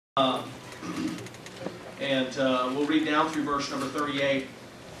Uh, we'll read down through verse number 38.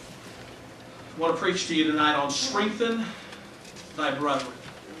 I want to preach to you tonight on strengthen thy brethren.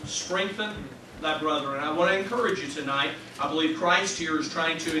 Strengthen thy brethren. And I want to encourage you tonight. I believe Christ here is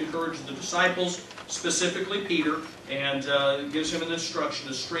trying to encourage the disciples, specifically Peter, and gives him an instruction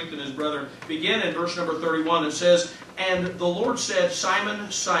to strengthen his brethren. Begin in verse number 31. It says, "And the Lord said, Simon,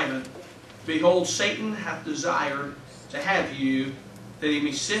 Simon, behold, Satan hath desired to have you, that he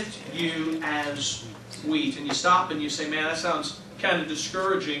may sift you as wheat." And you stop and you say, man, that sounds kind of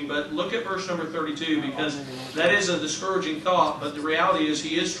discouraging, but look at verse number 32, because that is a discouraging thought, but the reality is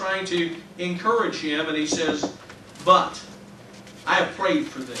he is trying to encourage him, and he says, "But I have prayed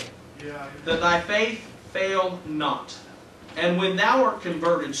for thee, that thy faith fail not. And when thou art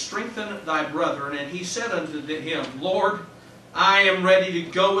converted, strengthen thy brethren." And he said unto him, "Lord, I am ready to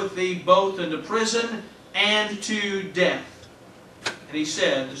go with thee both into prison and to death." And he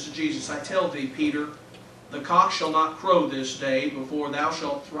said, this is Jesus, "I tell thee, Peter, the cock shall not crow this day before thou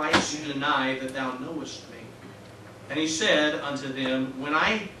shalt thrice deny that thou knowest me." And he said unto them, "When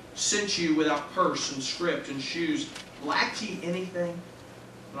I sent you without purse and scrip and shoes, lacked ye anything?"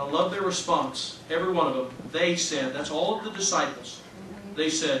 And I love their response. Every one of them. They said, that's all of the disciples. They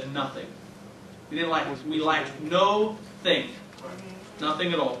said, "Nothing." We lacked no thing.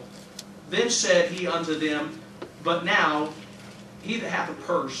 Nothing at all. Then said he unto them, "But now he that hath a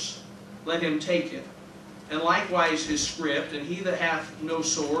purse, let him take it, and likewise his scrip, and he that hath no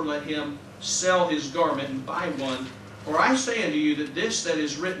sword, let him sell his garment and buy one. For I say unto you that this that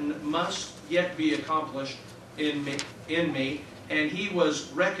is written must yet be accomplished in me. And he was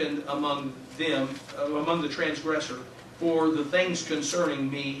reckoned among them, among the transgressor. For the things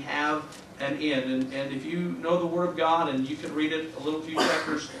concerning me have an end." And if you know the Word of God, and you can read it a few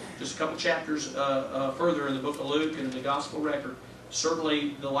chapters, just a couple chapters further in the book of Luke and in the Gospel record,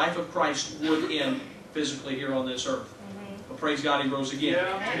 certainly the life of Christ would end physically here on this earth. But praise God, He rose again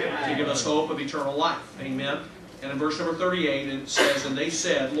to give us hope of eternal life. Amen. And in verse number 38 it says, "And they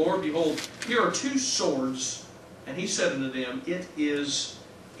said, Lord, behold, here are 2 swords. And He said unto them, It is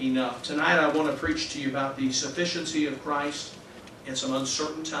enough." Tonight I want to preach to you about the sufficiency of Christ in some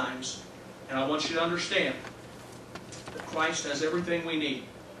uncertain times. And I want you to understand that Christ has everything we need.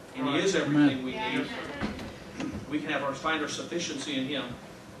 And He is everything we need. We can find our sufficiency in Him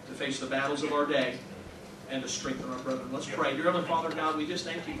to face the battles of our day and to strengthen our brethren. Let's pray. Dear Heavenly Father, God, we just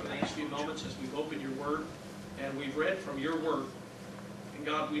thank You for these few moments as we've opened Your Word and we've read from Your Word. And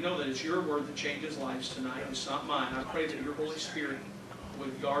God, we know that it's Your Word that changes lives tonight. It's not mine. I pray that Your Holy Spirit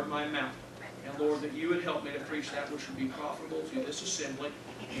would guard my mouth. And Lord, that You would help me to preach that which would be profitable to this assembly.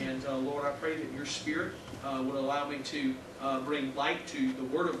 And Lord, I pray that Your Spirit would allow me to bring light to the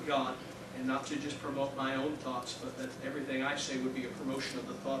Word of God, and not to just promote my own thoughts, but that everything I say would be a promotion of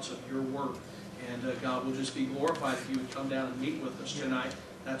the thoughts of Your Word. And God will just be glorified if You would come down and meet with us tonight.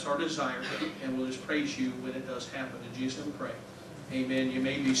 That's our desire, and we'll just praise You when it does happen. In Jesus' name we pray. Amen. You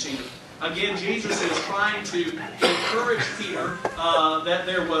may be seated. Again, Jesus is trying to encourage Peter that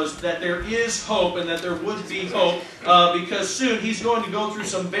there is hope and that there would be hope, because soon he's going to go through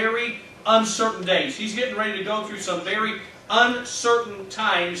some very uncertain days. He's getting ready to go through some very uncertain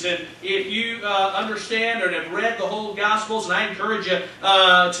times. And if you understand or have read the whole Gospels, and I encourage you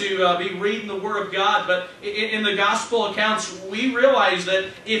to be reading the Word of God, but in the Gospel accounts we realize that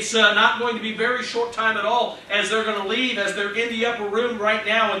it's not going to be very short time at all as they're going to leave, as they're in the upper room right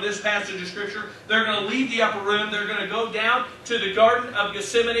now in this passage of Scripture. They're going to leave the upper room, they're going to go down to the Garden of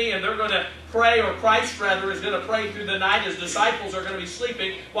Gethsemane, and they're going to pray, or Christ rather is going to pray through the night. His disciples are going to be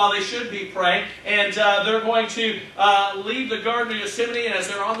sleeping while they should be praying. And they're going to leave the Garden of Gethsemane, and as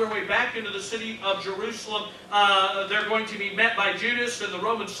they're on their way back into the city of Jerusalem, they're going to be met by Judas and the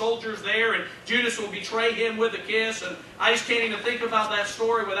Roman soldiers there, and Judas will betray Him with a kiss. And I just can't even think about that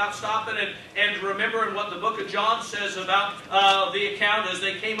story without stopping and remembering what the book of John says about the account as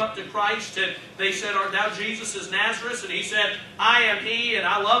they came up to Christ, and they said, "Art thou Jesus of Nazareth?" And He said, "I am He." And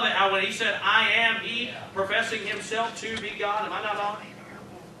I love it how when He said, "I am He," professing Himself to be God. Am I not on?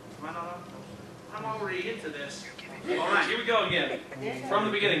 Am I not on? I'm already into this. All right, here we go again. From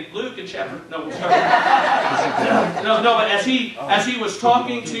the beginning. Luke in chapter... No, we'll start. But as he was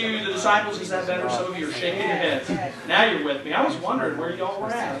talking to the disciples, is that better? Some of you are shaking your heads. Now you're with me. I was wondering where y'all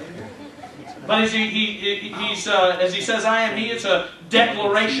were at. But as he says, "I am He," it's a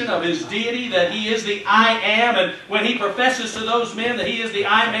declaration of His deity, that He is the I Am. And when He professes to those men that He is the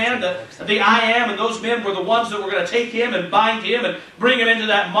I Am, the I Am, and those men were the ones that were going to take Him and bind Him and bring Him into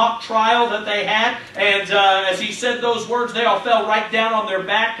that mock trial that they had. And as He said those words, they all fell right down on their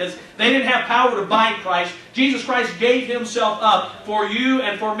back because they didn't have power to bind Christ. Jesus Christ gave Himself up for you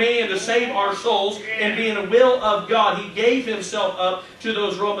and for me and to save our souls and be in the will of God. He gave Himself up to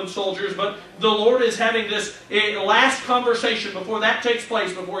those Roman soldiers. But the Lord is having this last conversation before that takes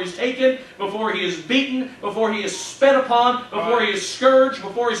place, before He's taken, before He is beaten, before He is spit upon, before He is scourged,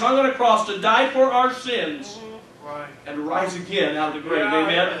 before He's hung on a cross to die for our sins and to rise again out of the grave.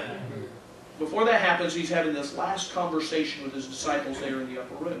 Amen? Before that happens, He's having this last conversation with His disciples there in the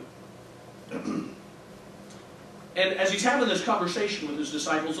upper room. And as He's having this conversation with His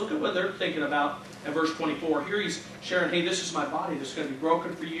disciples, look at what they're thinking about in verse 24. Here He's sharing, hey, this is my body that's going to be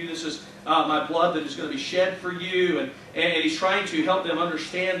broken for you. This is my blood that is going to be shed for you. And He's trying to help them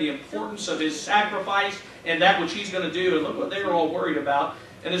understand the importance of His sacrifice and that which He's going to do. And look what they were all worried about.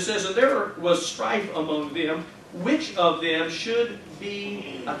 And it says, and there was strife among them, which of them should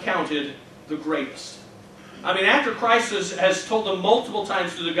be accounted the greatest. I mean, after Christ has told them multiple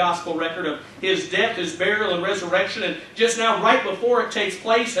times through the gospel record of His death, His burial, and resurrection, and just now, right before it takes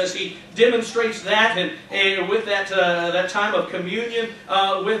place, as He demonstrates that, and with that time of communion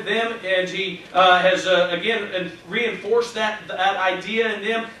with them, and He has again reinforced that idea in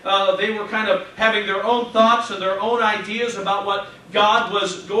them. They were kind of having their own thoughts and their own ideas about what God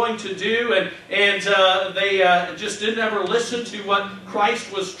was going to do, and they just didn't ever listen to what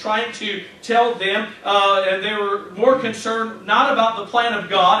Christ was trying to tell them, and they were more concerned not about the plan of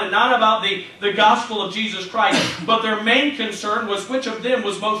God and not about the gospel of Jesus Christ, but their main concern was which of them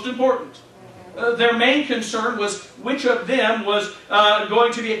was most important. Their main concern was which of them was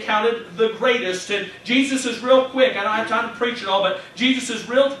going to be accounted the greatest. And Jesus is real quick. I don't have time to preach it all, but Jesus is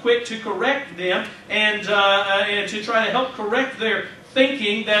real quick to correct them and to try to help correct their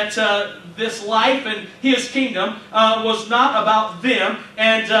thinking that this life and His kingdom was not about them,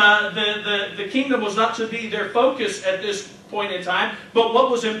 and the kingdom was not to be their focus at this point in time. But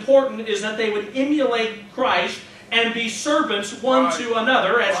what was important is that they would emulate Christ and be servants one to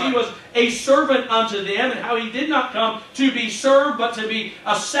another, as He was a servant unto them, and how He did not come to be served, but to be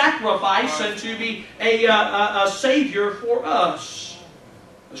a sacrifice and to be a Savior for us.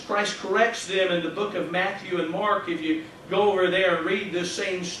 As Christ corrects them in the book of Matthew and Mark, if you go over there and read this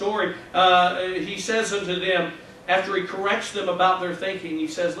same story, He says unto them, after He corrects them about their thinking, He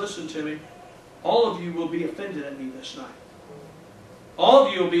says, listen to me, all of you will be offended at me this night. All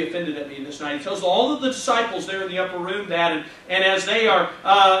of you will be offended at me this night. He tells all of the disciples there in the upper room that, and as they are,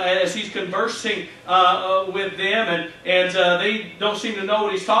 as He's conversing with them, and they don't seem to know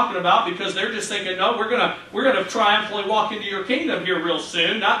what He's talking about, because they're just thinking, no, we're gonna triumphantly walk into your kingdom here real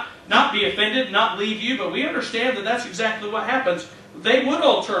soon, not be offended, not leave you. But we understand that that's exactly what happens. They would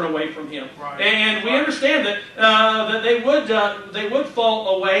all turn away from Him, and we understand that that they would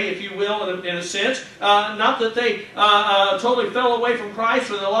fall away, if you will, in a sense. Not that they totally fell away from Christ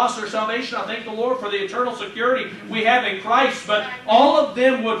or they lost their salvation. I thank the Lord for the eternal security we have in Christ. But all of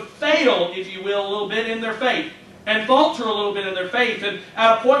them would fail, if you will, a little bit in their faith, and falter a little bit in their faith. And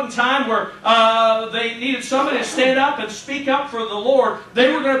at a point in time where they needed somebody to stand up and speak up for the Lord,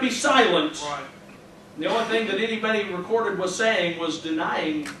 they were going to be silent. The only thing that anybody recorded was saying was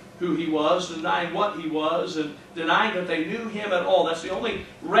denying who He was, denying what He was, and denying that they knew Him at all. That's the only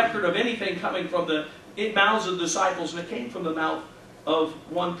record of anything coming from the mouths of the disciples, and it came from the mouth of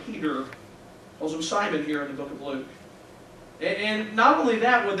one Peter, also Simon here in the book of Luke. And not only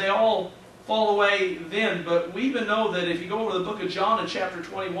that would they all fall away then, but we even know that if you go over to the book of John in chapter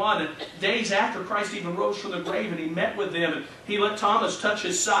 21, and days after Christ even rose from the grave and He met with them, and He let Thomas touch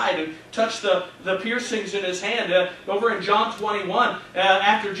His side and touch the piercings in His hand. Over in John 21,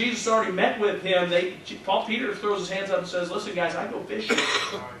 after Jesus already met with him, Peter throws his hands up and says, listen guys, I go fishing.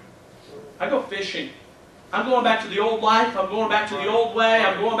 I go fishing. I'm going back to the old life. I'm going back to the old way.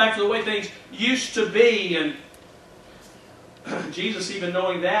 I'm going back to the way things used to be. And Jesus, even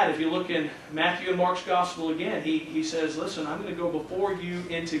knowing that, if you look in Matthew and Mark's Gospel again, he says, listen, I'm going to go before you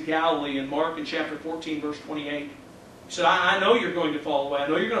into Galilee. In Mark in chapter 14, verse 28. He said, I know you're going to fall away. I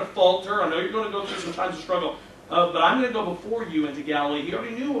know you're going to falter. I know you're going to go through some times of struggle. But I'm going to go before you into Galilee. He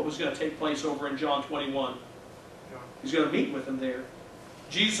already knew what was going to take place over in John 21. He's going to meet with them there.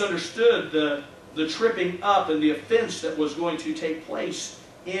 Jesus understood the tripping up and the offense that was going to take place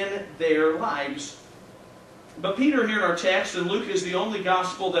in their lives. But Peter here in our text, and Luke is the only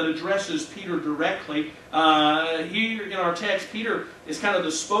gospel that addresses Peter directly. Here in our text, Peter is kind of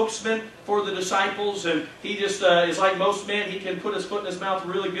the spokesman for the disciples, and he just is like most men. He can put his foot in his mouth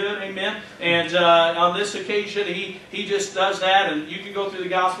really good, amen. And on this occasion, he just does that. And you can go through the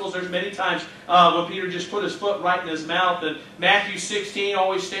Gospels. There's many times when Peter just put his foot right in his mouth. And Matthew 16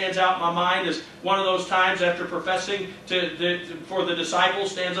 always stands out in my mind as one of those times after professing for the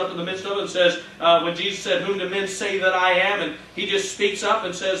disciples, stands up in the midst of it and says, when Jesus said, "Whom do men say that I am?" And he just speaks up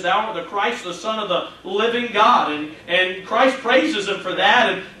and says, "Thou art the Christ, the Son of the living God." And Christ praises him for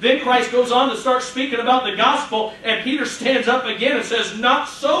that. And then Christ goes on to start speaking about the gospel, and Peter stands up again and says, "Not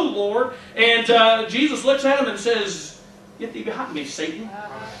so, Lord." And Jesus looks at him and says, "Get thee behind me, Satan."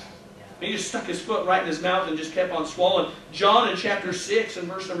 He just stuck his foot right in his mouth and just kept on swallowing. John in chapter 6 and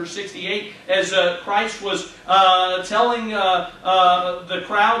verse number 68, as Christ was telling the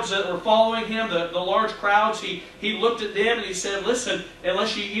crowds that were following him, the large crowds, he looked at them and he said, "Listen,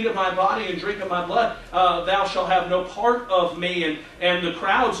 unless ye eat of my body and drink of my blood, thou shalt have no part of me." And the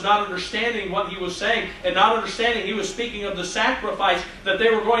crowds, not understanding what he was saying, and not understanding he was speaking of the sacrifice that they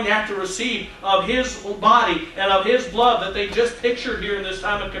were going to have to receive of his body and of his blood that they just pictured here in this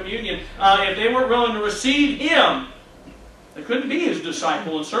time of communion. If they weren't willing to receive him, they couldn't be his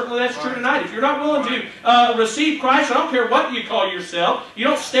disciple. And certainly that's true tonight. If you're not willing to receive Christ, I don't care what you call yourself. You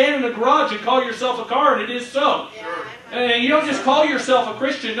don't stand in a garage and call yourself a car, and it is so. You don't just call yourself a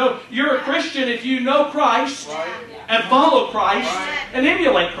Christian. No, you're a Christian if you know Christ and follow Christ and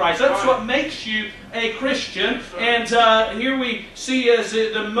emulate Christ. That's what makes you a Christian. And here we see as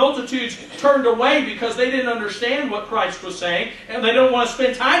the multitudes turned away because they didn't understand what Christ was saying, and they don't want to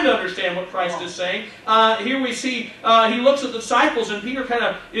spend time to understand what Christ is saying. Here we see he looks at the disciples, and Peter kind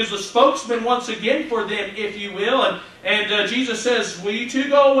of is the spokesman once again for them, if you will. And Jesus says, "Will you too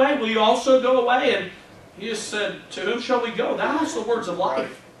go away? Will you also go away?" And he just said, "To whom shall we go? Thou hast the words of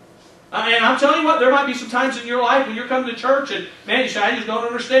life." And I'm telling you what, there might be some times in your life when you're coming to church and, man, you say, "I just don't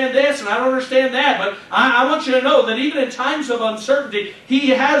understand this and I don't understand that." But I want you to know that even in times of uncertainty, He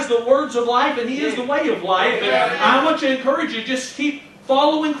has the words of life and He is the way of life. And I want to encourage you, just keep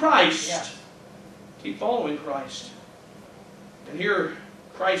following Christ. Keep following Christ. And here,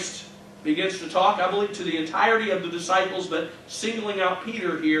 Christ begins to talk, I believe, to the entirety of the disciples, but singling out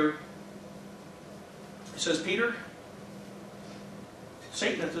Peter here. He says, "Peter,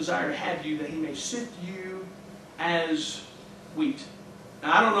 Satan hath desired to have you, that he may sift you as wheat."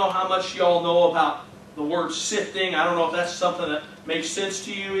 Now, I don't know how much y'all know about the word sifting. I don't know if that's something that makes sense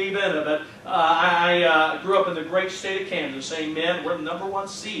to you even. But I grew up in the great state of Kansas. Amen. We're the #1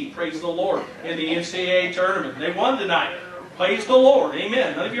 seed, praise the Lord, in the NCAA tournament. They won tonight. Praise the Lord.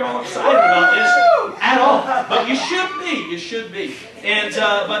 Amen. None of you are all excited about this at all. But you should be. You should be. And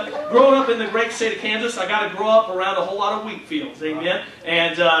but growing up in the great state of Kansas, I got to grow up around a whole lot of wheat fields. Amen.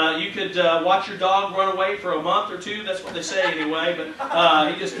 And you could watch your dog run away for a month or two. That's what they say anyway.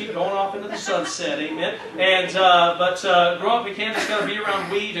 But he just keep going off into the sunset. Amen. And but grow up in Kansas, got to be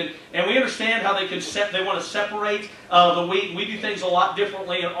around wheat, and we understand how they want to separate the wheat. We do things a lot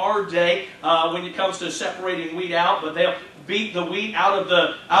differently in our day when it comes to separating wheat out. But they'll beat the wheat out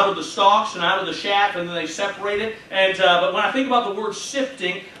of the stalks and out of the chaff, and then they separate it. And but when I think about the word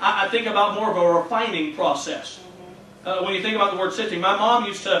sifting, I think about more of a refining process. When you think about the word sifting, my mom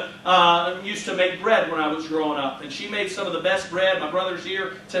used to make bread when I was growing up, and she made some of the best bread. My brother's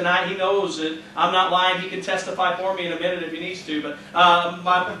here tonight; he knows it. I'm not lying; he can testify for me in a minute if he needs to. But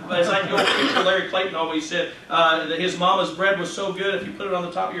as I go preacher Larry Clayton always said, that his mama's bread was so good, if you put it on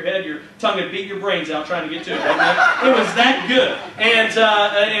the top of your head, your tongue would beat your brains out trying to get to it. It was that good.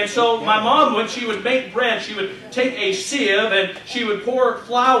 And so my mom, when she would make bread, she would take a sieve and she would pour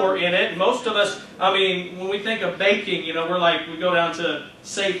flour in it. Most of us, I mean, when we think of baking, you know, we go down to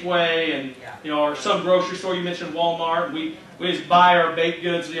Safeway and, you know, or some grocery store. You mentioned Walmart. And we just buy our baked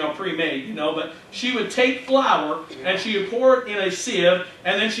goods, you know, pre-made, you know. But she would take flour and she would pour it in a sieve,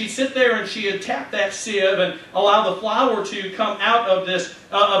 and then she'd sit there and she would tap that sieve and allow the flour to come out of this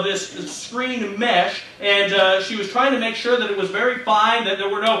screen mesh. And she was trying to make sure that it was very fine, that there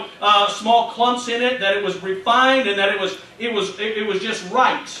were no small clumps in it, that it was refined, and that it was just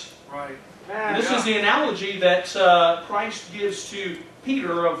right. Right. And this is the analogy that Christ gives to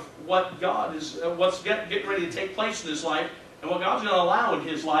Peter of what God is, what's getting ready to take place in his life, and what God's going to allow in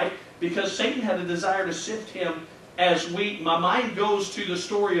his life, because Satan had a desire to sift him as wheat. My mind goes to the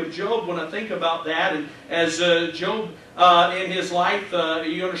story of Job when I think about that, and as Job in his life,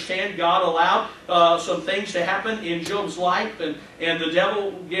 you understand, God allowed some things to happen in Job's life, and the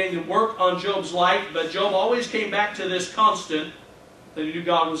devil began to work on Job's life, but Job always came back to this constant, that he knew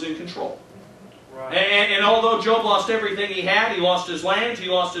God was in control. Right. And although Job lost everything he had, he lost his lands, he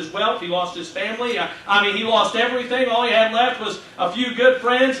lost his wealth, he lost his family. I mean, he lost everything. All he had left was a few good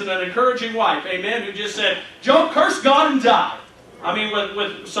friends and an encouraging wife, amen, who just said, Job, curse God and die. I mean,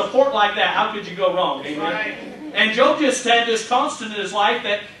 with support like that, how could you go wrong? Amen. Right. And Job just had this constant in his life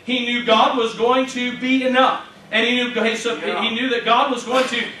that he knew God was going to be enough. And he knew that God was going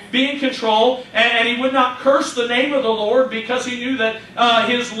to be in control, and he would not curse the name of the Lord because he knew that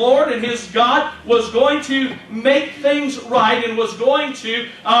his Lord and his God was going to make things right and was going to,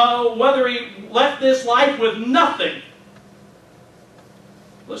 whether he left this life with nothing.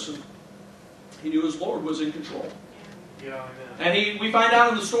 Listen, he knew his Lord was in control. Yeah, and we find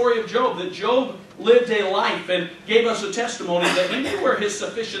out in the story of Job that Job lived a life and gave us a testimony that he knew where his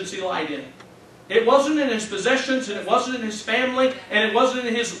sufficiency lied in. It wasn't in his possessions, and it wasn't in his family, and it wasn't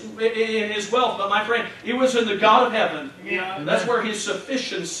in his wealth. But my friend, it was in the God of heaven. Yeah. That's where his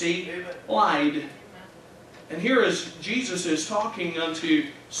sufficiency lied. And here as Jesus is talking unto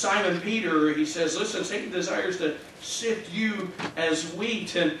Simon Peter, he says, listen, Satan desires to sift you as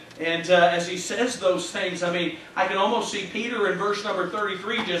wheat. And as he says those things, I mean, I can almost see Peter in verse number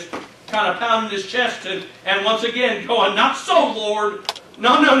 33 just kind of pounding his chest and once again going, not so, Lord.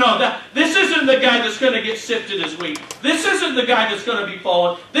 No. This isn't the guy that's going to get sifted as wheat. This isn't the guy that's going to be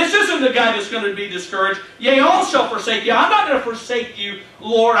fallen. This isn't the guy that's going to be discouraged. Yea, all shall forsake you. I'm not going to forsake you,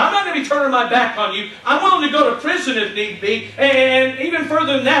 Lord. I'm not going to be turning my back on you. I'm willing to go to prison if need be. And even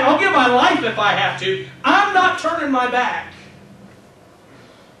further than that, I'll give my life if I have to. I'm not turning my back.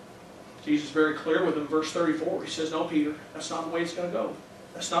 Jesus is very clear with him. Verse 34, he says, no, Peter, that's not the way it's going to go.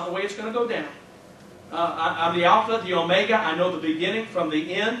 That's not the way it's going to go down. I'm the Alpha, the Omega. I know the beginning from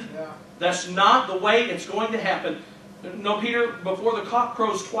the end. Yeah. That's not the way it's going to happen. No, Peter, before the cock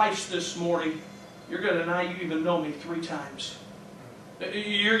crows twice this morning, you're going to deny you even know me 3 times.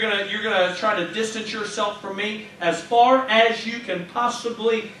 You're going to try to distance yourself from me as far as you can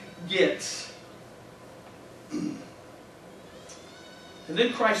possibly get. And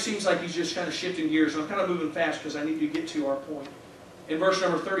then Christ seems like he's just kind of shifting gears. I'm kind of moving fast because I need to get to our point. In verse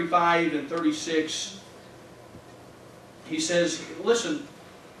number 35 and 36, he says, listen,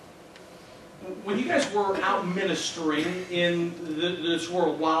 when you guys were out ministering in this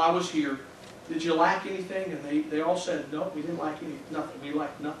world while I was here, did you lack anything? And they all said, no, we didn't lack nothing. We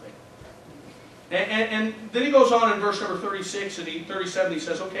lacked nothing. And then he goes on in verse number 36 and 37, he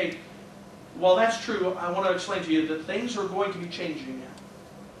says, okay, well, that's true. I want to explain to you that things are going to be changing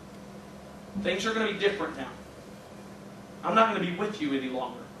now. Things are going to be different now. I'm not going to be with you any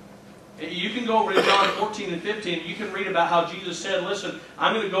longer. You can go over to John 14 and 15. You can read about how Jesus said, listen,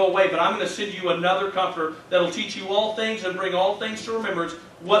 I'm going to go away, but I'm going to send you another comforter that will teach you all things and bring all things to remembrance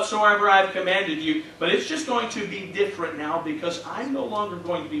whatsoever I've commanded you. But it's just going to be different now because I'm no longer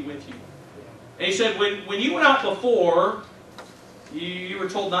going to be with you. And he said, when you went out before, you were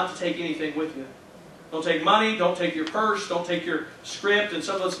told not to take anything with you. Don't take money, don't take your purse, don't take your script. And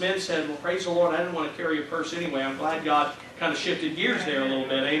some of us men said, well, praise the Lord, I didn't want to carry a purse anyway. I'm glad God kind of shifted gears there a little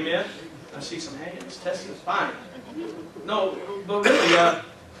bit. Amen? I see some hands. Testifying. No, but really,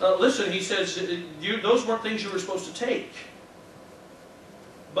 listen, he says, those weren't things you were supposed to take.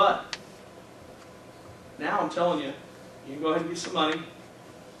 But, now I'm telling you, you can go ahead and get some money,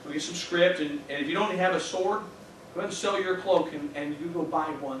 go get some script, and if you don't have a sword, go ahead and sell your cloak and you go buy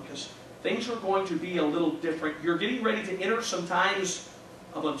one, because things are going to be a little different. You're getting ready to enter some times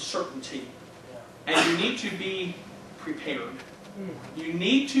of uncertainty. And you need to be prepared. You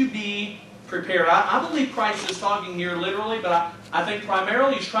need to be prepared. I believe Christ is talking here literally, but I think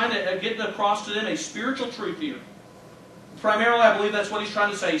primarily he's trying to get across to them a spiritual truth here. Primarily, I believe that's what he's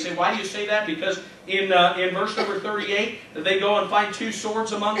trying to say. You say, why do you say that? Because in verse number 38, they go and find 2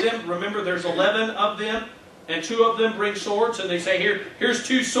 swords among them. Remember, there's 11 of them, and 2 of them bring swords, and they say, here's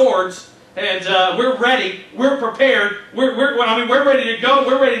 2 swords. And we're ready. We're prepared. We're ready to go.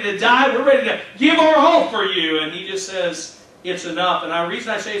 We're ready to die. We're ready to give our all for you. And he just says, it's enough. And the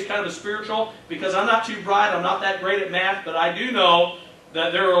reason I say it's kind of a spiritual, because I'm not too bright. I'm not that great at math. But I do know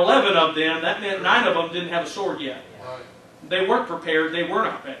that there are 11 of them. That meant 9 of them didn't have a sword yet. They weren't prepared. They were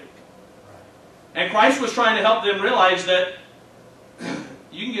not ready. And Christ was trying to help them realize that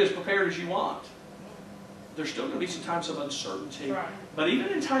you can get as prepared as you want. There's still going to be some times of uncertainty. Right. But even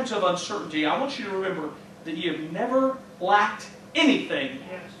in times of uncertainty, I want you to remember that you have never lacked anything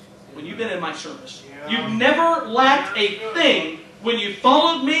when you've been in my service. Yeah. You've never lacked a thing when you've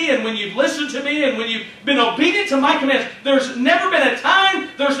followed me and when you've listened to me and when you've been obedient to my commands. There's never been a time,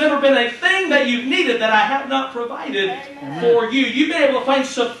 there's never been a thing that you've needed that I have not provided for you. You've been able to find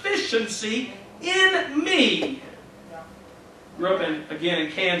sufficiency in me. Grew up again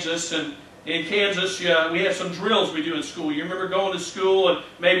in Kansas, and in Kansas, we have some drills we do in school. You remember going to school, and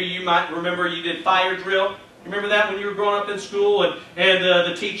maybe you might remember you did fire drill. You remember that when you were growing up in school, and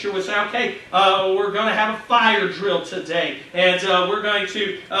the teacher would say, okay, we're going to have a fire drill today, and we're going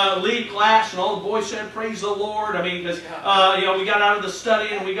to leave class, and all the boys said, praise the Lord. I mean, because we got out of the study,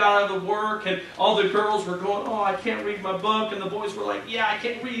 and we got out of the work, and all the girls were going, oh, I can't read my book, and the boys were like, yeah, I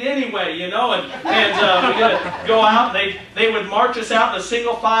can't read anyway, you know, and we got to go out, and they would march us out in a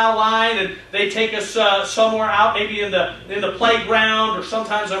single file line, and they'd take us somewhere out, maybe in the playground, or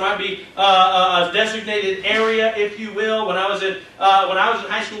sometimes there might be a designated area, if you will. When I was in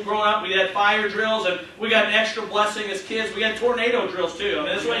high school growing up, we had fire drills, and we got an extra blessing as kids. We had tornado drills too. I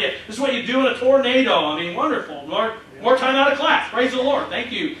mean, this is what you do in a tornado. I mean, wonderful. More time out of class. Praise the Lord.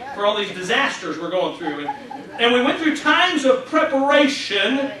 Thank you for all these disasters we're going through. And we went through times of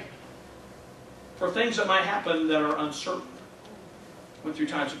preparation for things that might happen that are uncertain. Went through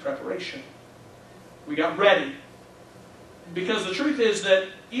times of preparation. We got ready. Because the truth is that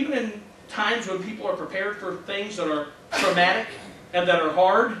even in times when people are prepared for things that are traumatic and that are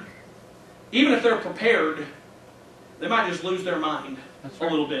hard, even if they're prepared, they might just lose their mind a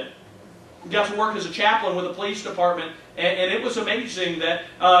little bit. I got to work as a chaplain with the police department, and it was amazing that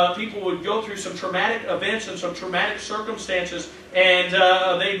people would go through some traumatic events and some traumatic circumstances, and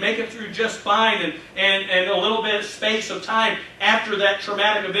they'd make it through just fine, and a little bit of space of time after that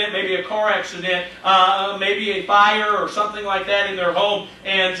traumatic event, maybe a car accident, maybe a fire or something like that in their home,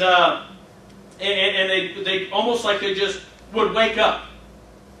 and they almost like they just would wake up,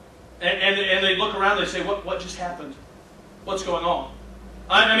 and they'd look around and they'd say, what just happened? What's going on?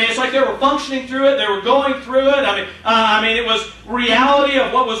 I mean, it's like they were functioning through it. They were going through it. I mean, it was reality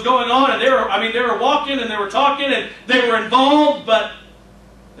of what was going on, and they were walking and they were talking and they were involved, but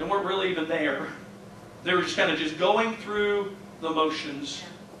they weren't really even there. They were just kind of just going through the motions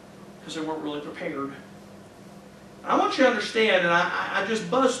because they weren't really prepared. I want you to understand, and I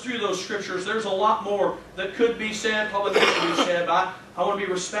just buzzed through those scriptures. There's a lot more that could be said, probably needs to be said, but I want to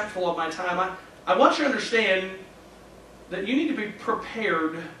be respectful of my time. I want you to understand that you need to be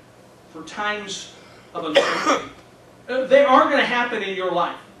prepared for times of uncertainty. They are going to happen in your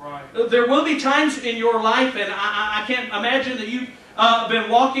life. Right. There will be times in your life, and I can't imagine that you've been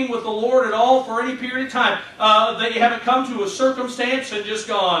walking with the Lord at all for any period of time, that you haven't come to a circumstance and just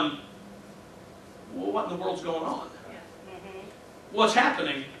gone, well, what in the world's going on? What's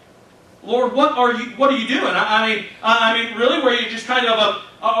happening? Lord, what are you doing? I mean, really, where you just kind of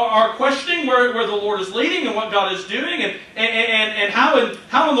are questioning where the Lord is leading and what God is doing, and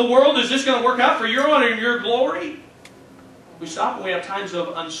how in the world is this going to work out for your honor and your glory? We stop and we have times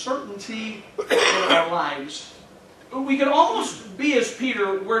of uncertainty in our lives. We could almost be as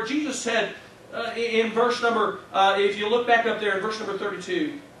Peter, where Jesus said in verse number, if you look back up there in verse number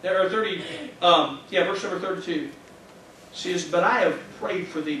 32, or 30, verse number 32. She says, but I have prayed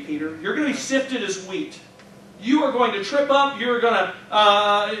for thee, Peter. You're going to be sifted as wheat. You are going to trip up. You're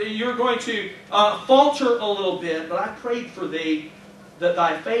going to falter a little bit. But I prayed for thee that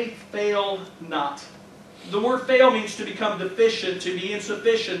thy faith fail not. The word fail means to become deficient, to be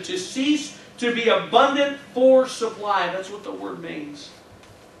insufficient, to cease to be abundant for supply. That's what the word means.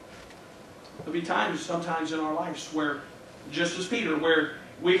 There'll be times, sometimes in our lives, where, just as Peter, where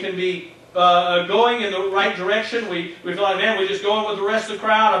we can be going in the right direction. We feel like, man, we're just going with the rest of the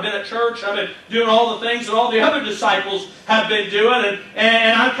crowd. I've been at church. I've been doing all the things that all the other disciples have been doing.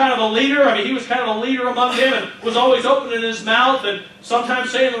 And I'm kind of a leader. I mean, he was kind of a leader among them and was always opening his mouth and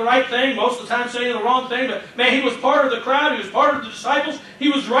sometimes saying the right thing, most of the time saying the wrong thing. But, man, he was part of the crowd. He was part of the disciples. He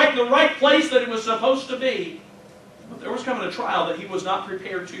was right in the right place that he was supposed to be. But there was coming a trial that he was not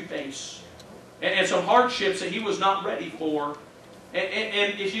prepared to face. And some hardships that he was not ready for.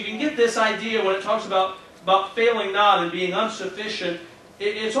 And if you can get this idea when it talks about failing not and being insufficient,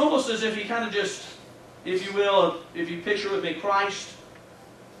 it's almost as if he kind of just, if you will, if you picture with me Christ,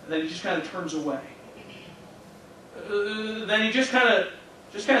 that he just kind of turns away. Then he just kind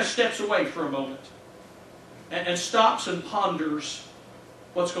of steps away for a moment and stops and ponders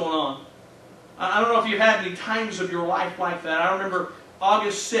what's going on. I don't know if you've had any times of your life like that. I remember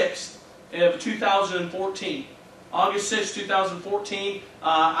August 6th of 2014. August 6, 2014,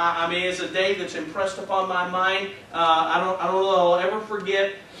 I mean, it's a day that's impressed upon my mind. I don't know that I'll ever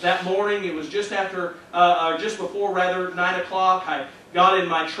forget that morning. It was just after, or just before, rather, 9 o'clock. I got in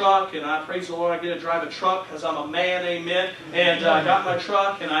my truck, and I praise the Lord, I get to drive a truck because I'm a man, amen. And I got my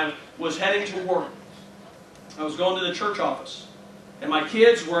truck, and I was heading to work. I was going to the church office. And my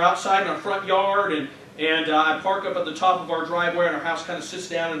kids were outside in our front yard, and I park up at the top of our driveway, and our house kind of sits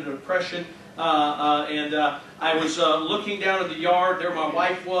down in a depression. I was looking down at the yard. There my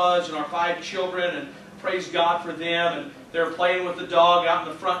wife was and our 5 children, and praise God for them. And they were playing with the dog out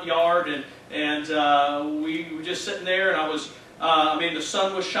in the front yard, and we were just sitting there, and I was, the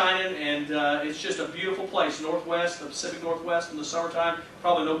sun was shining, and it's just a beautiful place. Northwest, the Pacific Northwest in the summertime,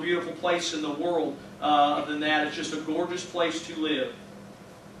 probably no beautiful place in the world than that. It's just a gorgeous place to live.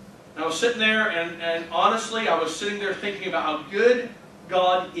 And I was sitting there, and honestly, I was sitting there thinking about how good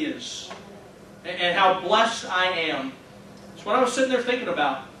God is, and how blessed I am. That's what I was sitting there thinking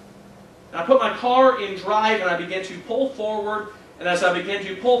about. And I put my car in drive, and I began to pull forward, and as I began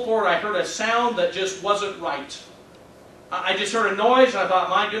to pull forward, I heard a sound that just wasn't right. I just heard a noise, and I thought,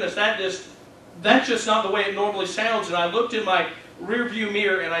 my goodness, that's just not the way it normally sounds. And I looked in my rearview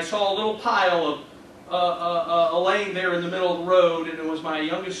mirror, and I saw a little pile of laying there in the middle of the road, and it was my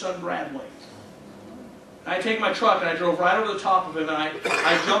youngest son, Bradley. I take my truck, and I drove right over the top of him, and I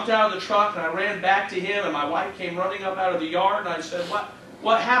jumped out of the truck, and I ran back to him, and my wife came running up out of the yard, and I said,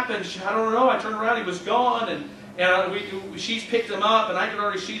 what happened? She, I don't know. I turned around, he was gone, and she's picked him up, and I could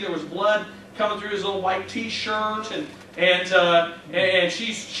already see there was blood coming through his little white T-shirt, and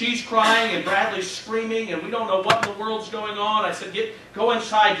she's crying, and Bradley's screaming, and we don't know what in the world's going on. I said, go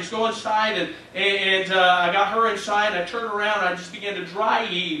inside, just go inside, and I got her inside, and I turned around, and I just began to dry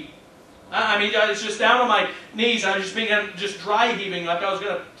heave. I was just down on my knees, I just began just dry heaving like I was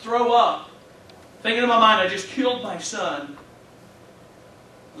going to throw up. Thinking in my mind, I just killed my son.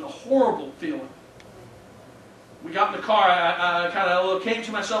 It was a horrible feeling. We got in the car, I kind of came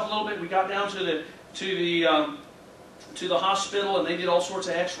to myself a little bit. We got down to the hospital, and they did all sorts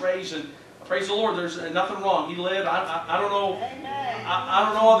of x-rays, and praise the Lord, there's nothing wrong. He lived. I don't know. I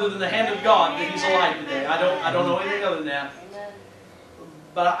don't know other than the hand of God that he's alive today. I don't know anything other than that.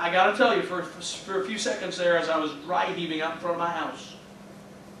 But I got to tell you, for a few seconds there, as I was dry heaving out in front of my house,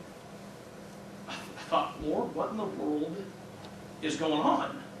 I thought, Lord, what in the world is going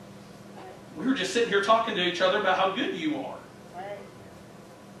on? We were just sitting here talking to each other about how good you are.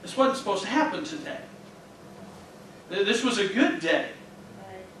 This wasn't supposed to happen today. This was a good day.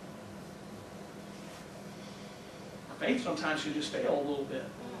 Our faith sometimes can just fail a little bit.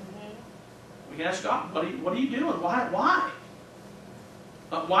 We can ask God, what are you doing? Why?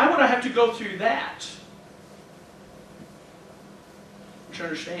 Why would I have to go through that? But you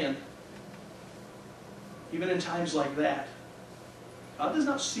understand, even in times like that, God does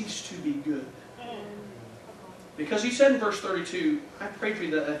not cease to be good. Because he said in verse 32, I pray for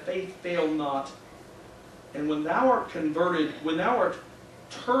you that thy faith fail not. And when thou art converted, when thou art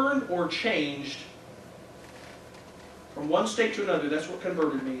turned or changed from one state to another, that's what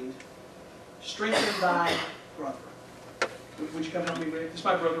converted means, strengthen thy brother. Would you come help me, Rick? This is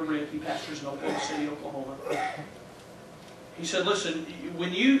my brother Rick. He pastors in Oklahoma City, Oklahoma. He said, listen,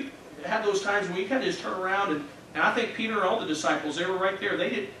 when you have those times when you kind of just turn around, and I think Peter and all the disciples, they were right there.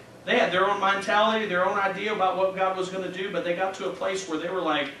 They had their own mentality, their own idea about what God was going to do, but they got to a place where they were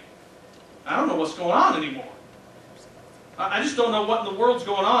like, I don't know what's going on anymore. I just don't know what in the world's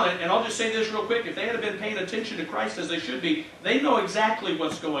going on. And I'll just say this real quick. If they had been paying attention to Christ as they should be, they know exactly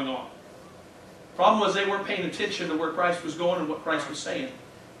what's going on. Problem was they weren't paying attention to where Christ was going and what Christ was saying.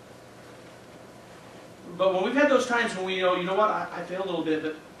 But when we've had those times when we know, you know what, I failed a little bit,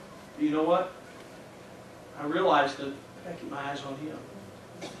 but you know what? I realized that I got to keep my eyes on Him.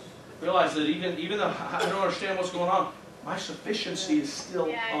 Realize that even though I don't understand what's going on, my sufficiency is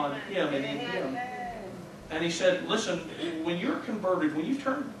still on Him and in Him. And He said, listen, when you're converted, when you've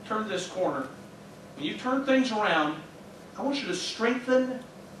turned this corner, when you've turned things around, I want you to strengthen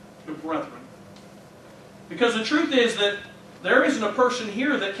your brethren. Because the truth is that there isn't a person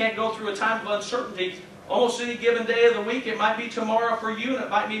here that can't go through a time of uncertainty. Almost any given day of the week, it might be tomorrow for you, and it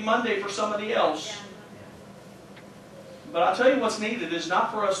might be Monday for somebody else. But I'll tell you what's needed is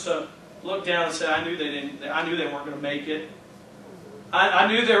not for us to look down and say, I knew they weren't going to make it. I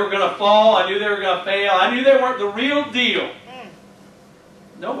knew they were going to fall. I knew they were going to fail. I knew they weren't the real deal.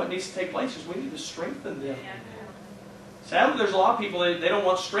 No, what needs to take place is we need to strengthen them. Sadly, there's a lot of people, they don't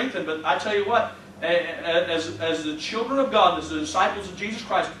want strengthened, but I tell you what, as the children of God, as the disciples of Jesus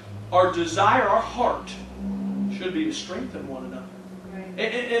Christ, our desire, our heart, should be to strengthen one another.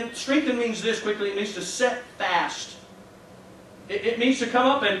 And strengthen means this quickly, it means to set fast. It means to come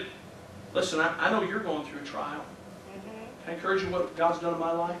up and, listen, I know you're going through a trial. Can I encourage you what God's done in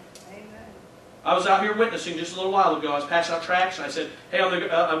my life? Amen. I was out here witnessing just a little while ago. I was passing out tracts, and I said, hey, I'm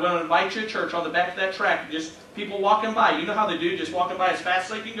going to invite you to church on the back of that tract. Just people walking by. You know how they do, just walking by as fast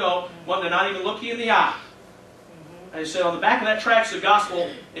as they can go, wanting to not even look you in the eye. I said, on the back of that tract is the gospel.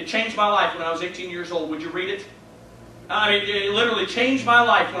 It changed my life when I was 18 years old. Would you read it? I mean, it literally changed my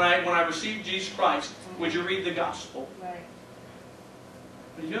life when I received Jesus Christ. Would you read the gospel? Right.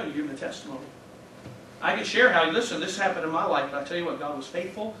 What are you doing? You're giving a testimony. I can share how, listen, this happened in my life, but I tell you what, God was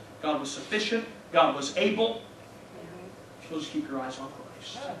faithful, God was sufficient, God was able. So just keep your eyes on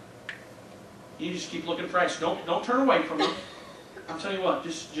Christ. You just keep looking at Christ. Don't turn away from Him. I'm telling you what,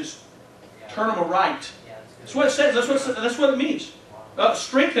 just turn them right. That's what it says. That's what it means.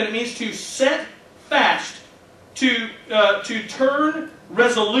 Strengthen, it means to set fast, to turn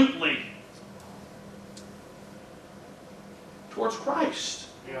resolutely towards Christ.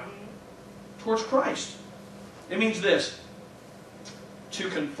 Yeah. Towards Christ. It means this, to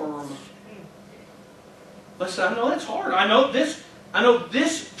confirm. Listen, I know that's hard. I know this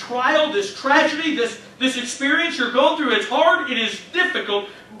trial, this tragedy, this experience you're going through, it's hard, it is difficult,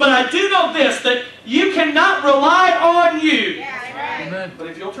 but I do know this, that you cannot rely on you. Yeah, Amen. But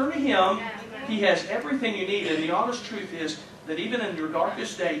if you'll turn to Him, He has everything you need, and the honest truth is that even in your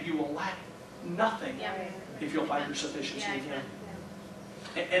darkest day, you will lack nothing if you'll find your sufficiency in Him.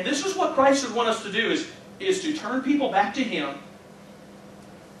 And this is what Christ would want us to do, is to turn people back to Him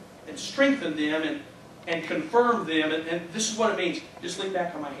and strengthen them and confirm them. And this is what it means. Just lean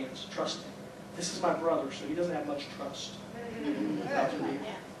back on my hands. Trust Him. This is my brother, so he doesn't have much trust.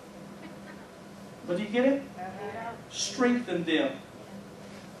 But do you get it? Strengthen them.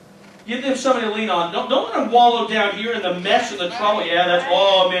 Give them somebody to lean on. Don't let them wallow down here in the mess and the trouble. Yeah, that's,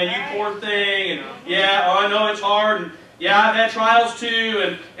 oh man, you poor thing. And yeah, oh, I know it's hard. And yeah, I've had trials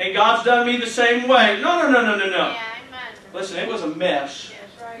too. And God's done me the same way. No. Listen, it was a mess.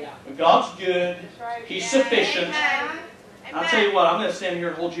 But God's good. He's sufficient. I'll tell you what, I'm going to stand here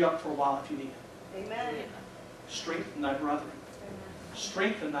and hold you up for a while if you need it. Amen. Strengthen thy brethren.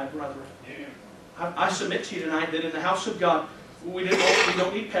 Strengthen thy brethren. I submit to you tonight that in the house of God, we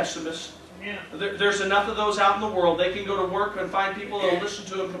don't need pessimists. There's enough of those out in the world. They can go to work and find people that will listen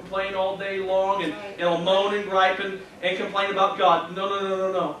to them complain all day long and will moan and gripe and complain about God.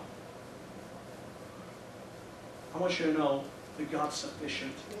 No. I want you to know that God's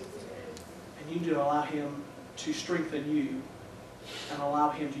sufficient. And you need to allow Him to strengthen you and allow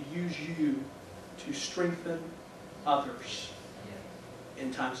Him to use you to strengthen others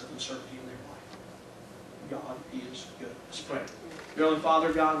in times of uncertainty in their life. God is good. Let's pray. Dear Heavenly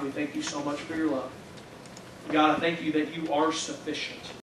Father, God, we thank you so much for your love. God, I thank you that you are sufficient.